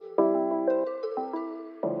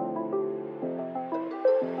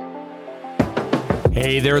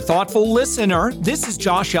Hey there, thoughtful listener. This is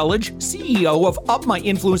Josh Elledge, CEO of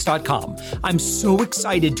UpMyInfluence.com. I'm so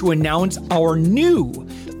excited to announce our new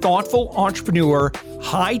Thoughtful Entrepreneur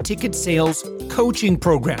high-ticket sales coaching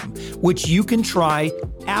program, which you can try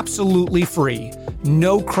absolutely free.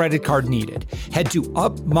 No credit card needed. Head to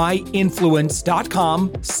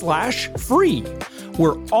UpMyInfluence.com/free.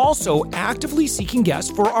 We're also actively seeking guests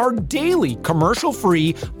for our daily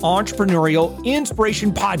commercial-free entrepreneurial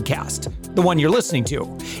inspiration podcast, the one you're listening to.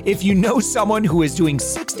 If you know someone who is doing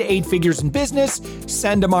 6 to 8 figures in business,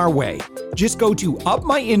 send them our way. Just go to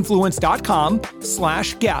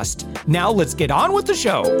UpMyInfluence.com/guest. Now let's get on with the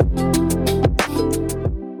show.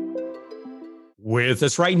 With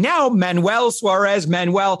us right now, Manuel Suarez.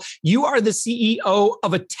 Manuel, you are the CEO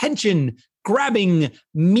of Attention Grabbing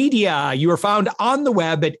Media. You are found on the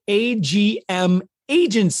web at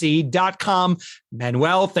agmagency.com.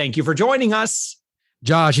 Manuel, thank you for joining us.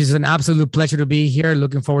 Josh, it's an absolute pleasure to be here.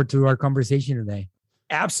 Looking forward to our conversation today.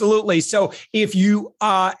 Absolutely. So if you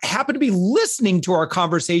happen to be listening to our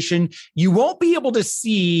conversation, you won't be able to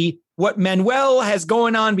see what Manuel has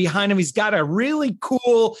going on behind him. He's got a really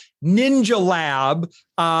cool ninja lab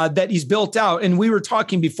that he's built out. And we were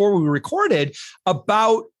talking before we recorded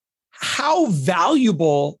about how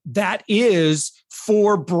valuable that is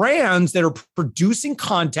for brands that are producing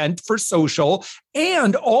content for social.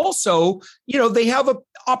 And also, they have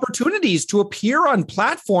opportunities to appear on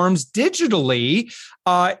platforms digitally.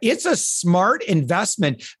 It's a smart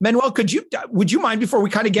investment. Manuel, would you mind, before we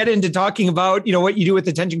kind of get into talking about, what you do with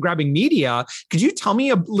Attention Grabbing Media, could you tell me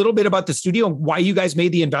a little bit about the studio and why you guys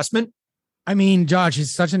made the investment? I mean, Josh, it's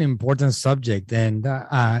such an important subject. And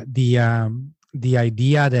the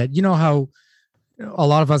idea that, how a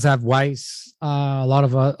lot of us have wives, a lot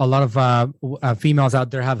of females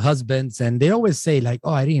out there have husbands, and they always say like,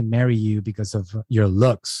 "Oh, I didn't marry you because of your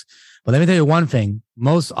looks." But let me tell you one thing: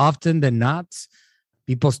 most often than not,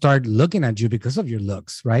 people start looking at you because of your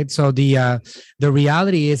looks, right? So the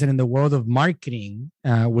reality is that in the world of marketing,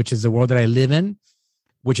 which is the world that I live in,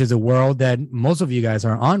 which is a world that most of you guys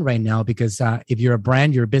are on right now, because if you're a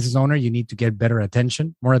brand, you're a business owner, you need to get better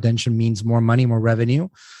attention. More attention means more money, more revenue.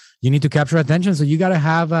 You need to capture attention. So you got to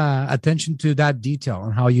have attention to that detail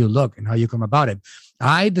on how you look and how you come about it.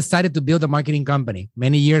 I decided to build a marketing company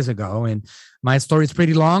many years ago, and my story is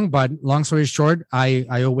pretty long, but long story short, I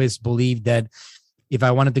always believed that if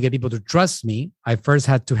I wanted to get people to trust me, I first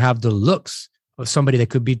had to have the looks of somebody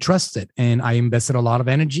that could be trusted. And I invested a lot of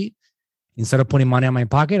energy. Instead of putting money in my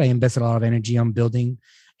pocket, I invested a lot of energy on building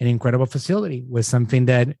an incredible facility with something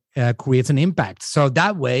that creates an impact. So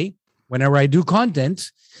that way, whenever I do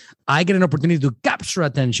content, I get an opportunity to capture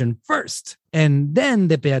attention first, and then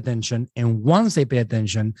they pay attention. And once they pay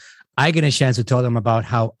attention, I get a chance to tell them about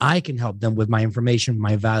how I can help them with my information,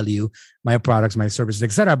 my value, my products, my services,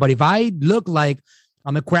 etc. But if I look like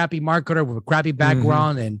I'm a crappy marketer with a crappy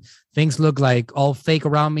background and things look like all fake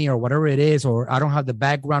around me or whatever it is, or I don't have the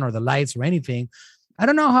background or the lights or anything, I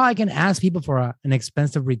don't know how I can ask people for an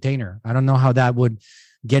expensive retainer. I don't know how that would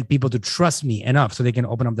get people to trust me enough so they can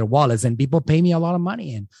open up their wallets. And people pay me a lot of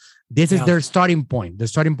money. And this is their starting point. The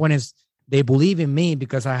starting point is they believe in me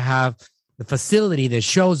because I have the facility that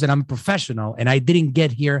shows that I'm a professional and I didn't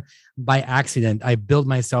get here by accident. I built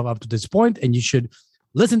myself up to this point, and you should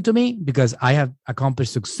listen to me because I have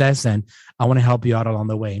accomplished success and I want to help you out along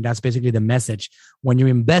the way. And that's basically the message. When you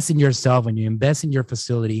invest in yourself, when you invest in your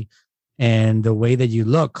facility and the way that you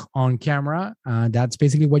look on camera, that's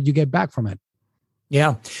basically what you get back from it.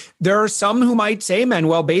 Yeah. There are some who might say,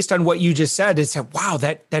 Manuel, based on what you just said, is that, wow,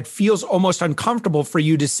 that feels almost uncomfortable for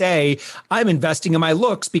you to say, I'm investing in my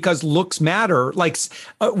looks because looks matter. Like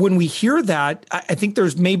when we hear that, I think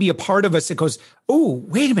there's maybe a part of us that goes, oh,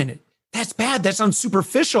 wait a minute. That's bad. That sounds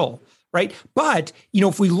superficial, right? But,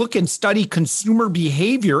 if we look and study consumer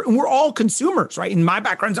behavior, and we're all consumers, right? And my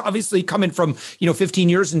background's obviously coming from, 15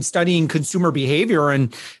 years in studying consumer behavior.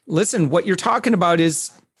 And listen, what you're talking about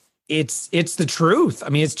is it's the truth. I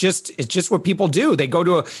mean, it's just what people do. They go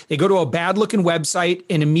to a bad looking website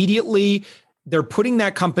and immediately they're putting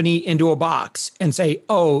that company into a box and say,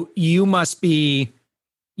 oh, you must be,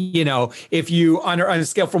 if you on a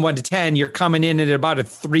scale from 1 to 10, you're coming in at about a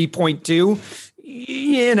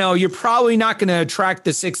 3.2, you're probably not going to attract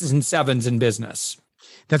the 6s and 7s in business.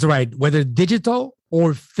 That's right. Whether digital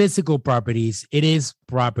or physical properties, it is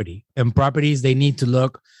property. And properties, they need to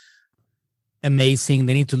look amazing.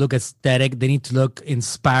 They need to look aesthetic. They need to look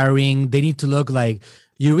inspiring. They need to look like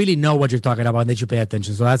you really know what you're talking about and that you pay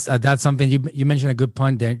attention. So that's something you mentioned a good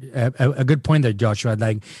point there, a good point there, Joshua.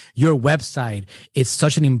 Like your website is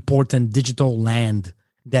such an important digital land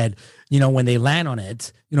that, when they land on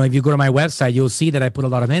it, if you go to my website, you'll see that I put a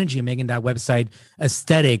lot of energy in making that website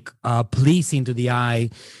aesthetic, pleasing to the eye.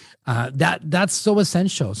 That's so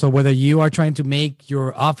essential. So whether you are trying to make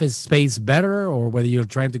your office space better, or whether you're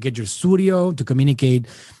trying to get your studio to communicate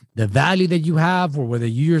the value that you have, or whether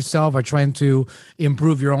you yourself are trying to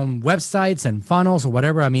improve your own websites and funnels or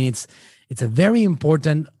whatever, I mean, it's a very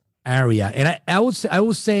important area. And I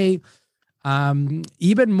would say,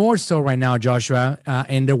 even more so right now, Joshua,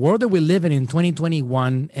 in the world that we live in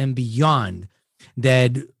 2021 and beyond,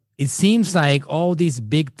 that it seems like all these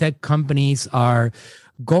big tech companies are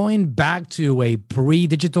going back to a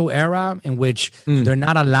pre-digital era in which they're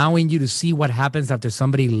not allowing you to see what happens after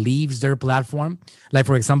somebody leaves their platform. Like,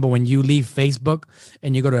 for example, when you leave Facebook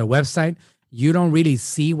and you go to a website, you don't really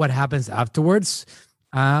see what happens afterwards.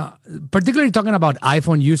 Particularly talking about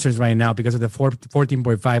iPhone users right now because of the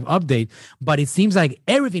 14.5 update, but it seems like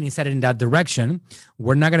everything is headed in that direction.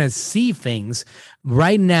 We're not going to see things.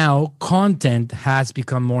 Right now, content has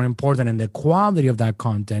become more important, and the quality of that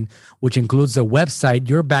content, which includes the website,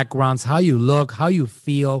 your backgrounds, how you look, how you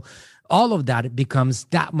feel, all of that becomes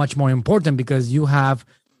that much more important because you have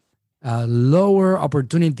a lower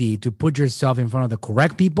opportunity to put yourself in front of the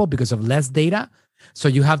correct people because of less data. So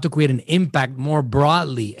you have to create an impact more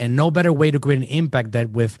broadly, and no better way to create an impact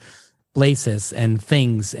than with places and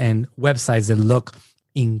things and websites that look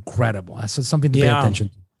incredible. So something to pay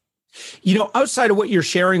attention to. Outside of what you're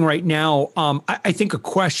sharing right now, I think a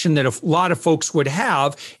question that a lot of folks would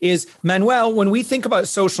have is, Manuel, when we think about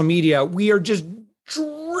social media, we are just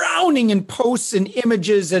drowning in posts and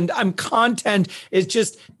images and content. It's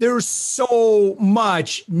just, there's so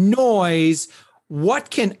much noise. What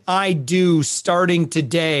can I do starting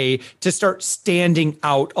today to start standing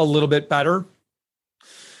out a little bit better?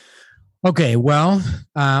 Okay, well,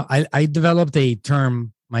 I developed a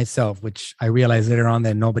term myself, which I realized later on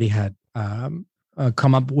that nobody had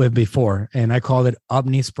come up with before, and I call it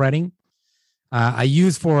omnispreading. I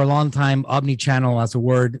used for a long time omnichannel as a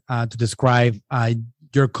word to describe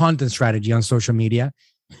your content strategy on social media.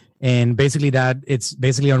 And basically it's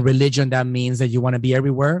basically on religion. That means that you want to be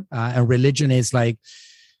everywhere. And religion is like,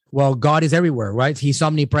 well, God is everywhere, right? He's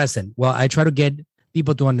omnipresent. Well, I try to get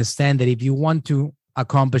people to understand that if you want to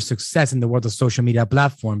accomplish success in the world of social media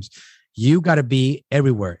platforms, you got to be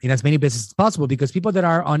everywhere in as many places as possible, because people that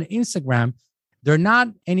are on Instagram, they're not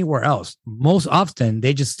anywhere else. Most often,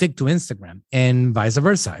 they just stick to Instagram, and vice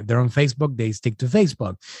versa. If they're on Facebook, they stick to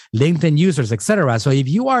Facebook, LinkedIn users, etc. So if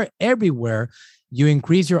you are everywhere, you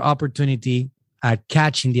increase your opportunity at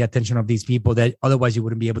catching the attention of these people that otherwise you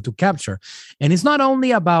wouldn't be able to capture. And it's not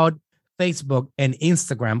only about Facebook and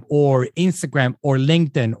Instagram or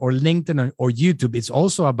LinkedIn or YouTube. It's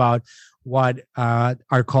also about what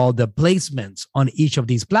are called the placements on each of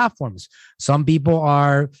these platforms. Some people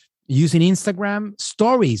are using Instagram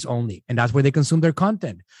stories only, and that's where they consume their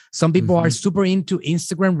content. Some people are super into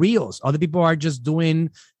Instagram Reels. Other people are just doing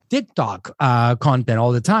TikTok content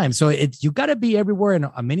all the time. So you got to be everywhere in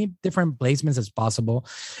many different placements as possible.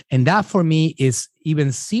 And that for me is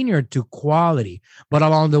even senior to quality. But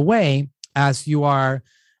along the way, as you are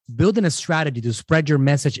building a strategy to spread your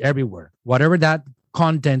message everywhere, whatever that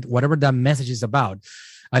content, whatever that message is about,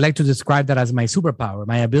 I like to describe that as my superpower,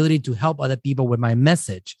 my ability to help other people with my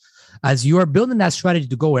message. As you are building that strategy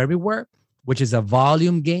to go everywhere, which is a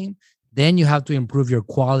volume game, then you have to improve your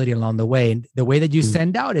quality along the way. And the way that you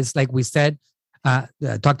stand out is, like we said,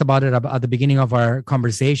 talked about it at the beginning of our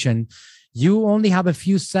conversation. You only have a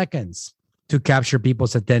few seconds to capture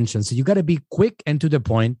people's attention. So you got to be quick and to the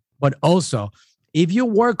point. But also, if you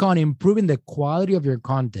work on improving the quality of your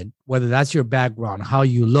content, whether that's your background, how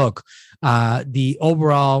you look, the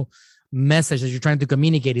overall message that you're trying to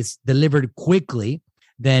communicate is delivered quickly,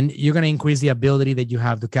 then you're going to increase the ability that you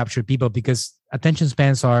have to capture people, because attention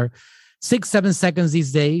spans are 6-7 seconds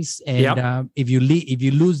these days. And if you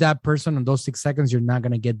lose that person in those 6 seconds, you're not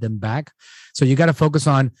going to get them back. So you got to focus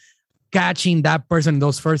on catching that person in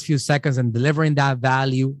those first few seconds and delivering that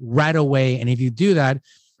value right away. And if you do that,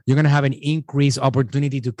 you're going to have an increased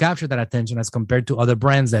opportunity to capture that attention as compared to other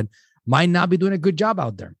brands that might not be doing a good job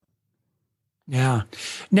out there. Yeah.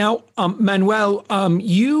 Now, Manuel,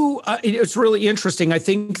 it's really interesting. I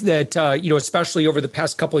think that, especially over the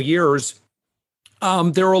past couple of years,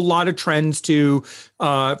 there are a lot of trends in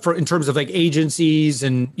terms of like agencies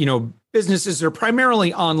and, businesses that are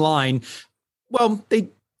primarily online. Well,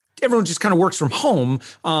 everyone just kind of works from home.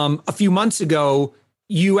 A few months ago,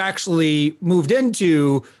 you actually moved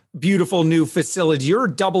into beautiful new facility. You're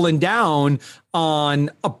doubling down on,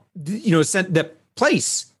 the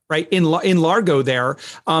place, right, in Largo there.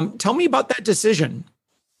 Tell me about that decision.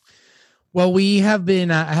 Well, we have been,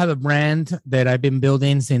 I have a brand that I've been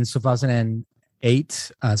building since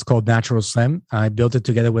 2008. It's called Natural Slim. I built it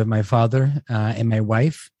together with my father and my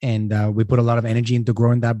wife, and we put a lot of energy into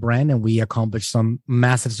growing that brand, and we accomplished some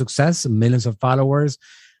massive success, millions of followers,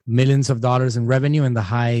 millions of dollars in revenue in the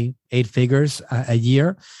high eight figures a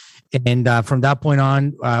year. And from that point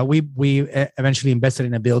on, we eventually invested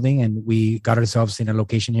in a building, and we got ourselves in a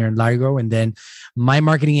location here in Largo. And then my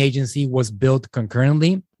marketing agency was built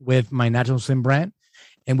concurrently with my Natural Slim brand,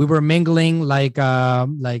 and we were mingling like a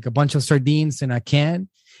bunch of sardines in a can.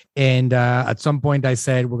 And at some point, I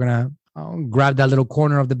said, we're gonna grab that little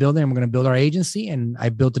corner of the building, and we're gonna build our agency. And I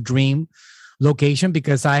built a dream location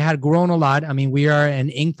because I had grown a lot. I mean, we are an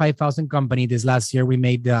Inc. 5000 company. This last year, we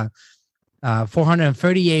made the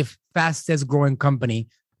 438th fastest growing company,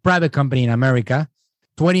 private company in America,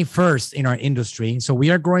 21st in our industry. So we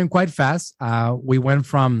are growing quite fast. We went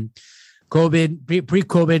from COVID,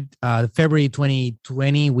 pre-COVID, February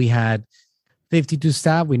 2020, we had 52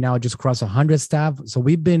 staff. We now just crossed 100 staff. So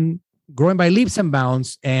we've been growing by leaps and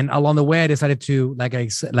bounds. And along the way, I decided to, like I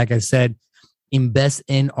said, invest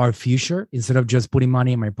in our future instead of just putting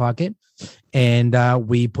money in my pocket. And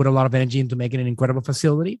we put a lot of energy into making an incredible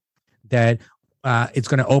facility that it's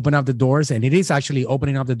going to open up the doors, and it is actually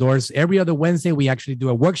opening up the doors. Every other Wednesday, we actually do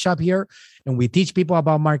a workshop here, and we teach people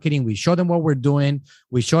about marketing. We show them what we're doing.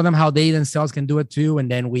 We show them how they themselves can do it too, and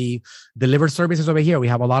then we deliver services over here. We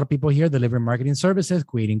have a lot of people here delivering marketing services,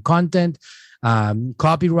 creating content,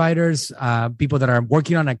 copywriters, people that are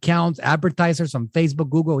working on accounts, advertisers on Facebook,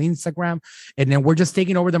 Google, Instagram, and then we're just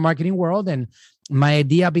taking over the marketing world. And my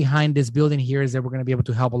idea behind this building here is that we're going to be able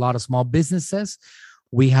to help a lot of small businesses.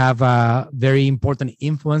 We have very important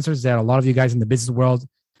influencers that a lot of you guys in the business world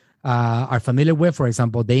are familiar with. For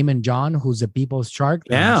example, Damon John, who's a people's shark,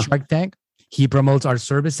 Shark Tank. He promotes our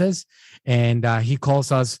services, and he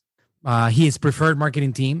calls us his preferred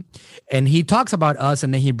marketing team. And he talks about us,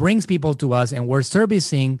 and then he brings people to us, and we're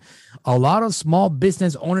servicing a lot of small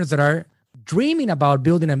business owners that are dreaming about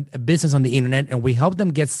building a business on the internet, and we help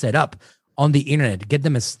them get set up on the internet, get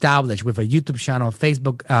them established with a YouTube channel,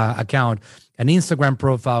 Facebook account, an Instagram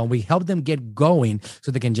profile, and we help them get going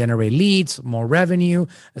so they can generate leads, more revenue,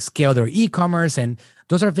 scale their e-commerce. And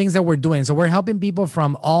those are things that we're doing. So we're helping people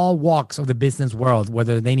from all walks of the business world,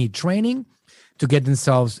 whether they need training to get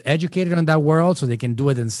themselves educated on that world so they can do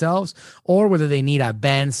it themselves, or whether they need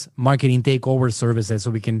advanced marketing takeover services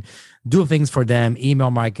so we can do things for them,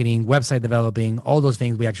 email marketing, website developing, all those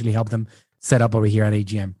things we actually help them set up over here at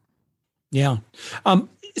AGM. Yeah.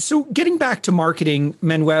 So getting back to marketing,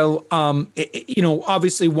 Manuel,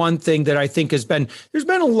 obviously one thing that I think there's been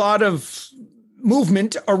a lot of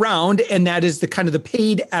movement around, and that is the kind of the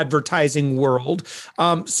paid advertising world.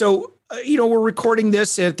 We're recording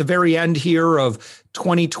this at the very end here of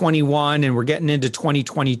 2021, and we're getting into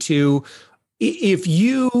 2022. If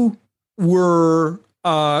you were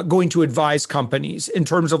going to advise companies in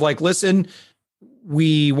terms of like, listen,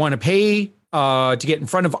 we want to pay to get in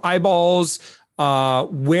front of eyeballs.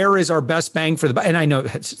 Where is our best bang for the buck? And I know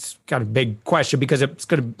it's got a big question because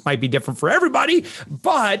might be different for everybody,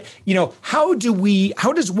 but how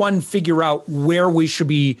does one figure out where we should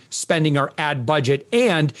be spending our ad budget,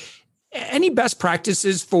 and any best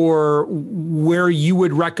practices for where you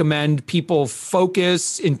would recommend people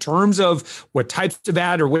focus in terms of what types of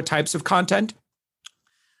ad or what types of content?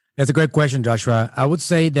 That's a great question, Joshua. I would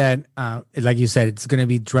say that, like you said, it's going to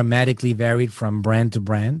be dramatically varied from brand to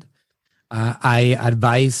brand. I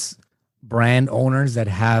advise brand owners that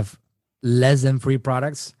have less than free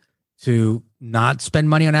products to not spend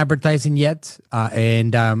money on advertising yet,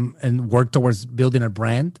 and work towards building a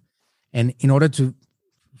brand. And in order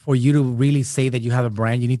for you to really say that you have a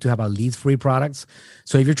brand, you need to have at least free products.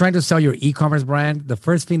 So if you're trying to sell your e-commerce brand, the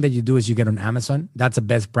first thing that you do is you get on Amazon. That's a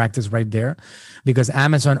best practice right there, because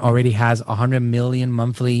Amazon already has 100 million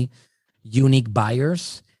monthly unique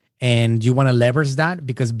buyers. And you want to leverage that,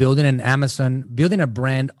 because building a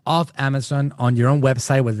brand off Amazon on your own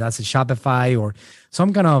website, whether that's a Shopify or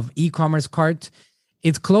some kind of e-commerce cart,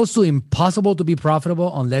 it's close to impossible to be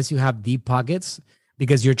profitable unless you have deep pockets,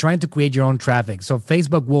 because you're trying to create your own traffic. So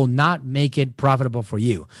Facebook will not make it profitable for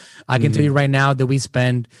you. I can tell you right now that we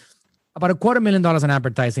spend about $250,000 on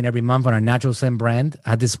advertising every month on our Natural Slim brand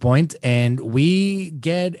at this point, and we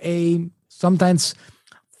get a sometimes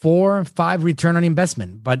 4 or 5 return on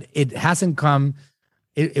investment, but it hasn't come.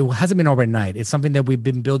 It hasn't been overnight. It's something that we've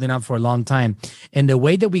been building up for a long time. And the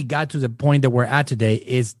way that we got to the point that we're at today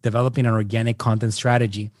is developing an organic content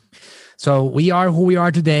strategy. So we are who we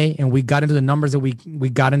are today, and we got into the numbers that we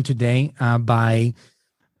got in today by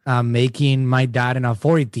making my dad an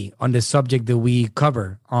authority on the subject that we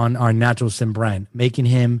cover on our Natural Sim brand, making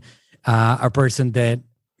him a person that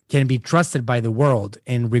can be trusted by the world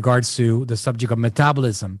in regards to the subject of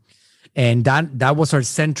metabolism. And that was our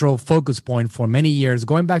central focus point for many years.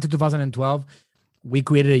 Going back to 2012, we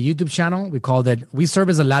created a YouTube channel. We called it, we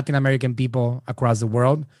service the Latin American people across the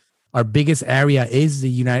world. Our biggest area is the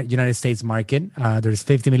United States market. There's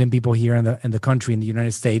 50 million people here in the country, in the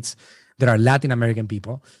United States, that are Latin American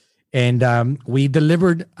people. And we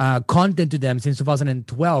delivered content to them since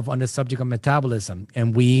 2012 on the subject of metabolism.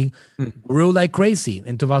 And we grew like crazy.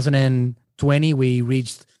 In 2020, we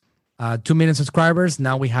reached 2 million subscribers.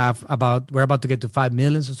 Now we're about to get to 5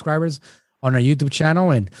 million subscribers on our YouTube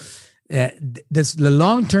channel. And the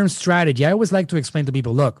long-term strategy, I always like to explain to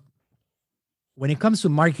people, look, when it comes to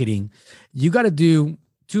marketing, you got to do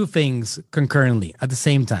two things concurrently at the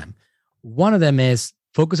same time. One of them is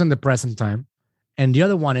focus on the present time, and the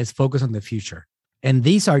other one is focus on the future. And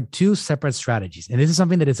these are two separate strategies. And this is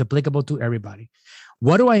something that is applicable to everybody.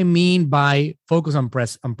 What do I mean by focus on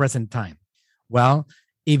present time? Well,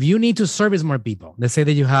 if you need to service more people, let's say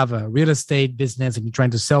that you have a real estate business and you're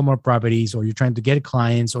trying to sell more properties, or you're trying to get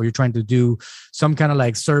clients, or you're trying to do some kind of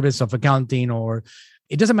like service of accounting, or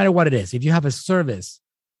it doesn't matter what it is. If you have a service,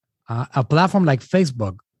 a platform like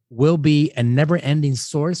Facebook will be a never-ending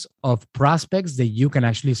source of prospects that you can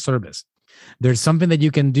actually service. There's something that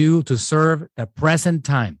you can do to serve the present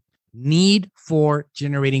time need for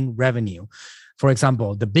generating revenue. For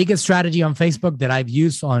example, the biggest strategy on Facebook that I've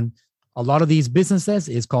used on a lot of these businesses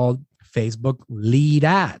is called Facebook lead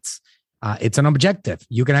ads. It's an objective.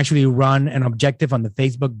 You can actually run an objective on the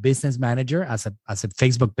Facebook Business Manager as a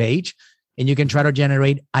Facebook page, and you can try to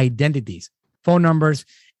generate identities, phone numbers,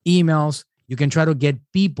 emails. You can try to get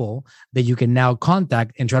people that you can now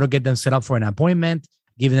contact and try to get them set up for an appointment,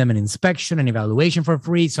 give them an inspection, an evaluation for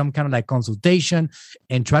free, some kind of like consultation,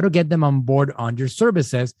 and try to get them on board on your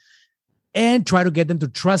services and try to get them to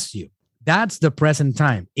trust you. That's the present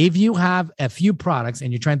time. If you have a few products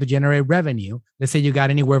and you're trying to generate revenue, let's say you got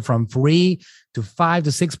anywhere from 3 to 5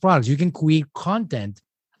 to 6 products, you can create content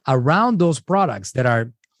around those products that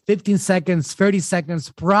are 15 seconds, 30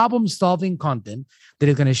 seconds, problem-solving content that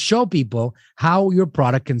is going to show people how your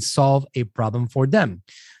product can solve a problem for them.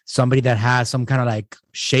 Somebody that has some kind of like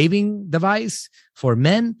shaving device for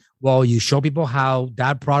men, well, you show people how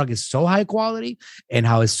that product is so high quality and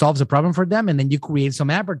how it solves a problem for them. And then you create some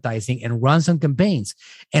advertising and run some campaigns.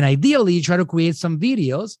 And ideally, you try to create some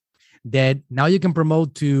videos that now you can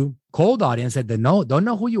promote to cold audience that don't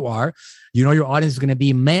know who you are. You know, your audience is going to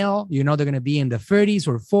be male. You know, they're going to be in the 30s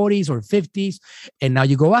or 40s or 50s. And now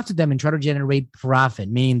you go after them and try to generate profit,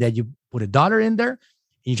 meaning that you put $1 in there and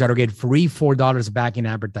you try to get $3-4 back in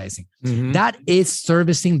advertising. Mm-hmm. That is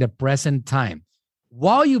servicing the present time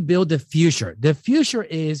while you build the future. The future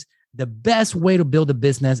is the best way to build a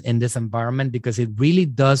business in this environment because it really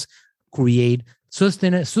does create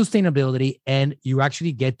sustainability, and you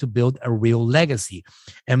actually get to build a real legacy.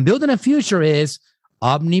 And building a future is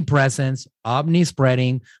omnipresence,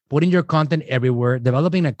 omnispreading, putting your content everywhere,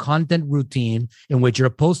 developing a content routine in which you're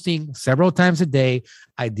posting several times a day,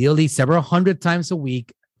 ideally several hundred times a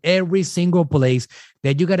week, every single place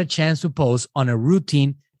that you got a chance to post on a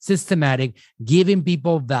routine, systematic, giving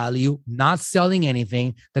people value, not selling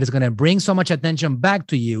anything that is going to bring so much attention back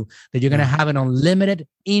to you that you're going to have an unlimited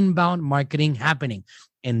inbound marketing happening.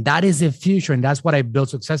 And that is the future. And that's what I built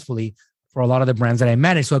successfully for a lot of the brands that I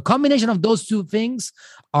manage. So a combination of those two things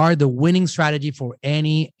are the winning strategy for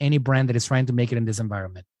any brand that is trying to make it in this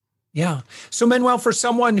environment. Yeah. So Manuel, for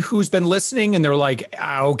someone who's been listening and they're like,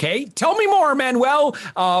 okay, tell me more, Manuel,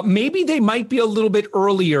 maybe they might be a little bit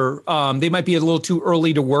earlier. They might be a little too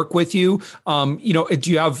early to work with you. Do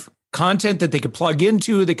you have content that they could plug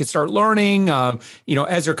into, they could start learning,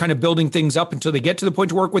 as they're kind of building things up until they get to the point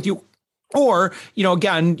to work with you? Or,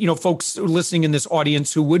 again, folks listening in this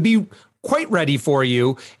audience who would be quite ready for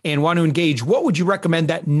you and want to engage, what would you recommend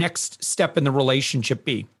that next step in the relationship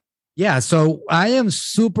be? Yeah, so I am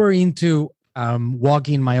super into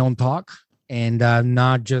walking my own talk and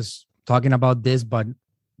not just talking about this, but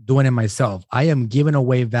doing it myself. I am giving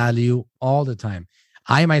away value all the time.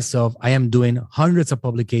 I am doing hundreds of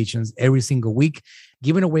publications every single week,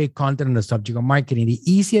 giving away content on the subject of marketing. The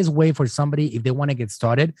easiest way for somebody, if they want to get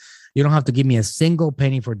started, you don't have to give me a single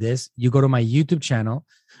penny for this. You go to my YouTube channel.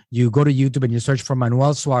 You go to YouTube and you search for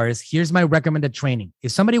Manuel Suarez. Here's my recommended training.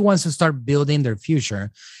 If somebody wants to start building their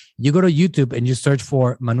future, you go to YouTube and you search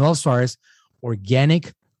for Manuel Suarez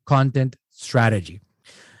Organic Content Strategy.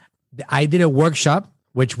 I did a workshop,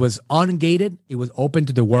 which was ungated. It was open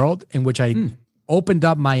to the world, in which I opened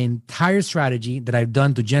up my entire strategy that I've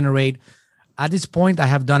done to generate. At this point, I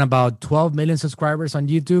have done about 12 million subscribers on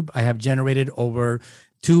YouTube. I have generated over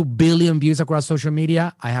 2 billion views across social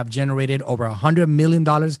media. I have generated over $100 million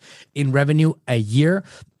in revenue a year.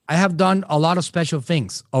 I have done a lot of special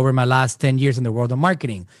things over my last 10 years in the world of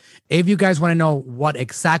marketing. If you guys want to know what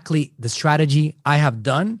exactly the strategy I have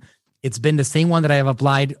done, it's been the same one that I have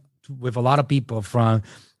applied with a lot of people, from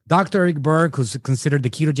Dr. Eric Berg, who's considered the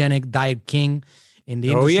ketogenic diet king in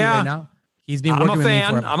the industry right now. He's been working with me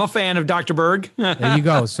for... I'm a fan of Dr. Berg. There you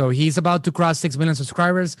go. So he's about to cross 6 million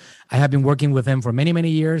subscribers. I have been working with him for many, many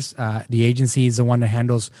years. The agency is the one that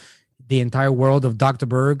handles the entire world of Dr.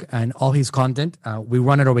 Berg and all his content. We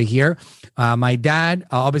run it over here. My dad,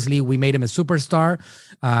 obviously, we made him a superstar.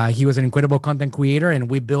 He was an incredible content creator, and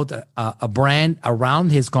we built a brand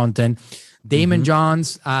around his content. Damon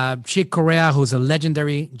Johns, Chick Corea, who's a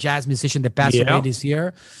legendary jazz musician that passed away this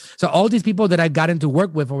year. So all these people that I've gotten to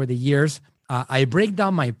work with over the years, I break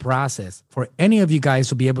down my process for any of you guys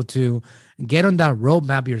to be able to get on that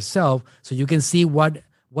roadmap yourself, so you can see what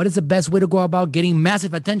is the best way to go about getting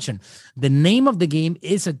massive attention. The name of the game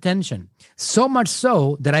is attention. So much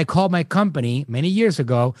so that I called my company many years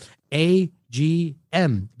ago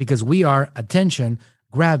AGM, because we are attention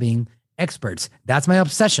grabbing experts. That's my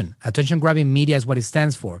obsession. Attention grabbing media is what it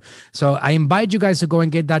stands for. So I invite you guys to go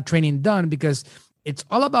and get that training done, because it's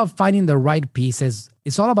all about finding the right pieces.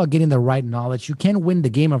 It's all about getting the right knowledge. You can't win the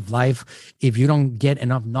game of life if you don't get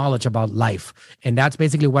enough knowledge about life. And that's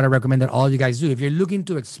basically what I recommend that all you guys do. If you're looking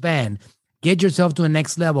to expand, get yourself to a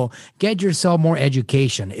next level, get yourself more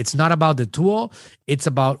education. It's not about the tool. It's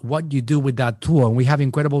about what you do with that tool. And we have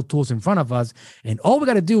incredible tools in front of us. And all we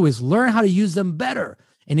got to do is learn how to use them better.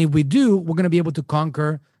 And if we do, we're going to be able to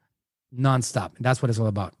conquer nonstop. And that's what it's all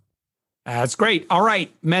about. That's great. All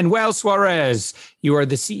right. Manuel Suarez, you are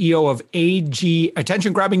the CEO of AG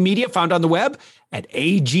Attention Grabbing Media, found on the web at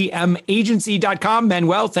agmagency.com.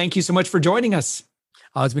 Manuel, thank you so much for joining us.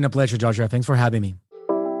 Oh, it's been a pleasure, Joshua. Thanks for having me.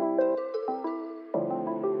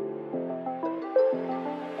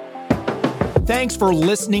 Thanks for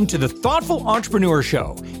listening to the Thoughtful Entrepreneur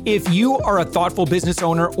Show. If you are a thoughtful business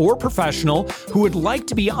owner or professional who would like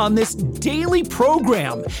to be on this daily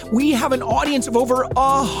program, we have an audience of over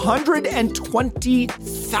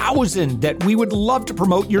 120,000 that we would love to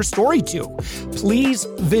promote your story to. Please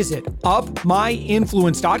visit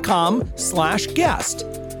upmyinfluence.com/guest.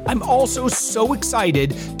 I'm also so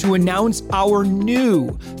excited to announce our new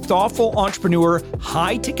Thoughtful Entrepreneur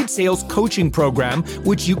high-ticket sales coaching program,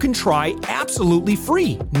 which you can try absolutely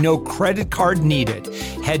free. No credit card needed.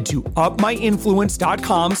 Head to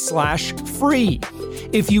upmyinfluence.com/free.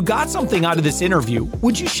 If you got something out of this interview,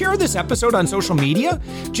 would you share this episode on social media?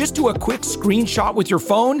 Just do a quick screenshot with your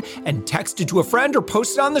phone and text it to a friend or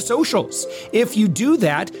post it on the socials. If you do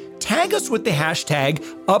that, tag us with the hashtag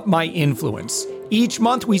UpMyInfluence. Each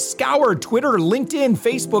month, we scour Twitter, LinkedIn,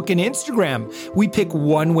 Facebook, and Instagram. We pick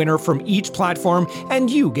one winner from each platform, and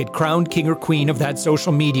you get crowned king or queen of that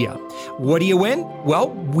social media. What do you win? Well,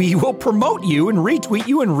 we will promote you and retweet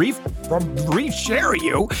you and reshare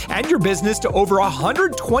you and your business to over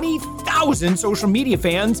 120,000 social media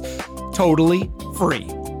fans, totally free.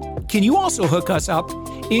 Can you also hook us up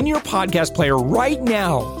in your podcast player right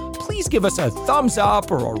now? Please give us a thumbs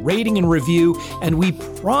up or a rating and review, and we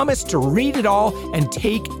promise to read it all and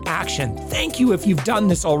take action. Thank you if you've done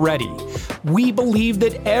this already. We believe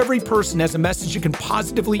that every person has a message that can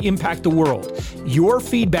positively impact the world. Your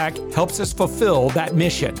feedback helps us fulfill that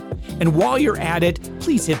mission. And while you're at it,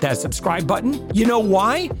 please hit that subscribe button. You know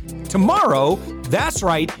why? Tomorrow, that's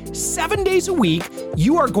right, 7 days a week,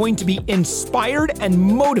 you are going to be inspired and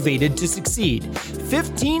motivated to succeed.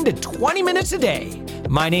 15 to 20 minutes a day.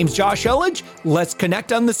 My name's Josh Elledge. Let's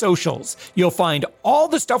connect on the socials. You'll find all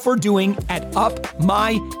the stuff we're doing at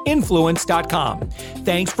upmyinfluence.com.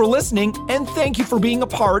 Thanks for listening, and thank you for being a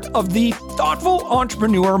part of the Thoughtful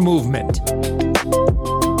Entrepreneur Movement.